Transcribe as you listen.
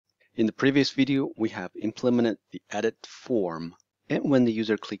In the previous video, we have implemented the edit form, and when the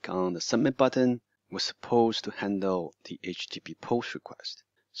user click on the submit button, we're supposed to handle the HttpPost request.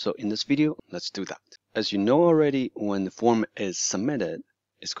 So in this video, let's do that. As you know already, when the form is submitted,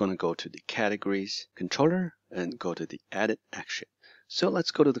 it's going to go to the categories controller and go to the edit action. So let's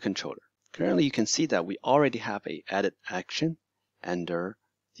go to the controller. Currently, you can see that we already have a edit action under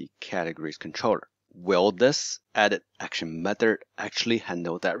the categories controller. Will this edit action method actually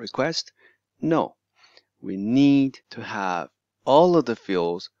handle that request? No. We need to have all of the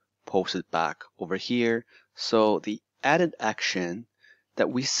fields posted back over here. So the edit action that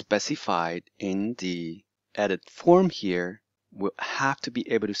we specified in the edit form here will have to be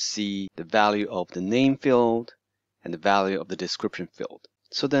able to see the value of the name field and the value of the description field.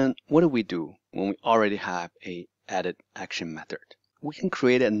 So then what do we do when we already have a edit action method? We can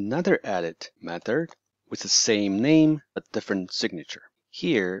create another edit method with the same name but different signature.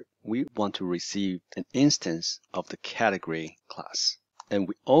 Here we want to receive an instance of the category class. And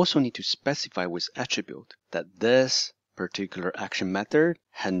we also need to specify with attribute that this particular action method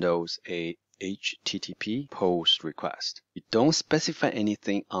handles a HttpPost request. You don't specify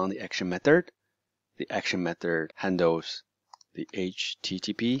anything on the action method. The action method handles the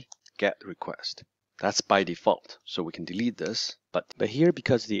HTTP GET request. That's by default, so we can delete this. But here,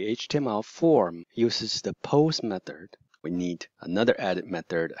 because the HTML form uses the post method, we need another edit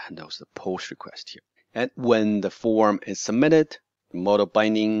method that handles the post request here. And when the form is submitted, the model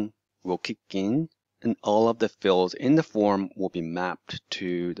binding will kick in, and all of the fields in the form will be mapped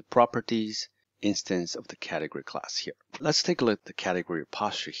to the properties instance of the category class here. Let's take a look at the category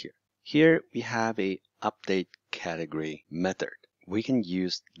repository here. Here we have a update category method. We can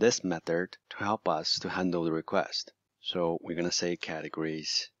use this method to help us to handle the request. So we're going to say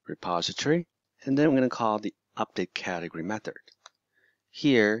categories repository, and then we're going to call the update category method.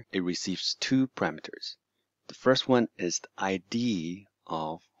 Here it receives two parameters. The first one is the ID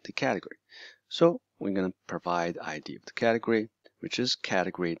of the category. So we're going to provide the ID of the category, which is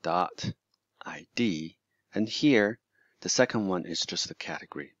category.id. And here, the second one is just the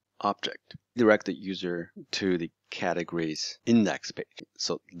category object. Direct the user to the categories index page.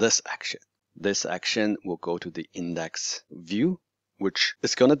 So this action will go to the index view, which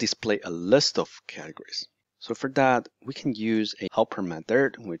is going to display a list of categories. So for that, we can use a helper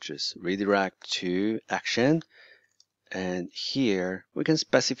method, which is redirect to action. And here we can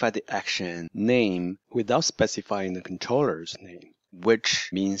specify the action name without specifying the controller's name, which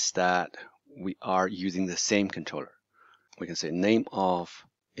means that we are using the same controller. We can say name of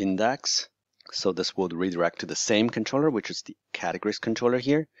index. So this will redirect to the same controller, which is the categories controller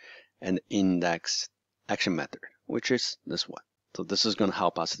here, and index action method, which is this one. So this is going to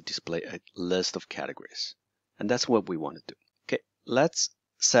help us to display a list of categories. And that's what we want to do. Okay, let's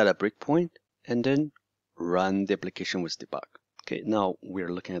set a breakpoint and then run the application with debug. Okay, now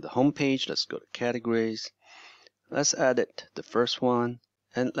we're looking at the home page. Let's go to categories. Let's edit the first one.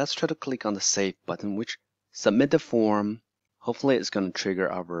 And let's try to click on the save button, which submit the form. Hopefully it's going to trigger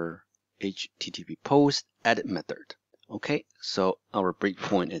our HttpPost edit method. Okay, so our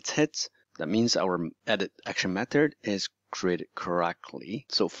breakpoint is hit. That means our edit action method is created correctly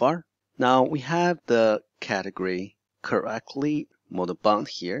so far. Now we have the category correctly model bound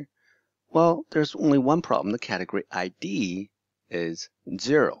here. Well, there's only one problem. The category ID is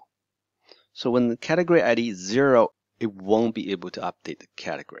 0. So when the category ID is 0, it won't be able to update the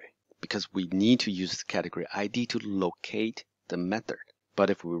category because we need to use the category ID to locate the method. But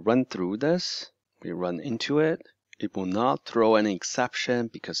if we run through this, we run into it, it will not throw any exception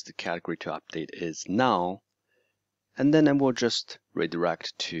because the category to update is null. And then it will just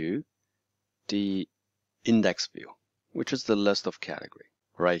redirect to the index view, which is the list of category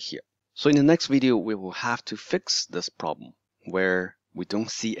right here. So in the next video, we will have to fix this problem where we don't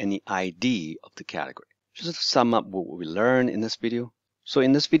see any ID of the category. Just to sum up what we learned in this video. So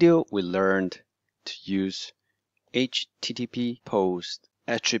in this video, we learned to use HttpPost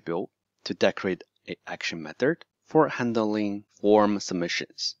attribute to decorate an action method for handling form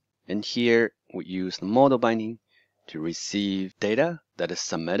submissions. And here we use the model binding to receive data that is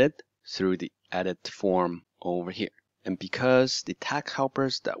submitted through the edit form over here. And because the tag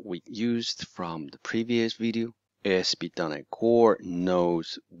helpers that we used from the previous video, ASP.NET Core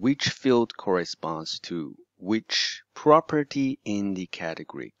knows which field corresponds to which property in the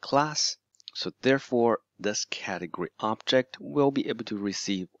category class. So therefore, this category object will be able to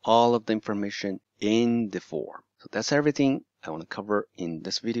receive all of the information in the form. So that's everything I want to cover in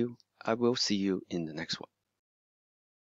this video. I will see you in the next one.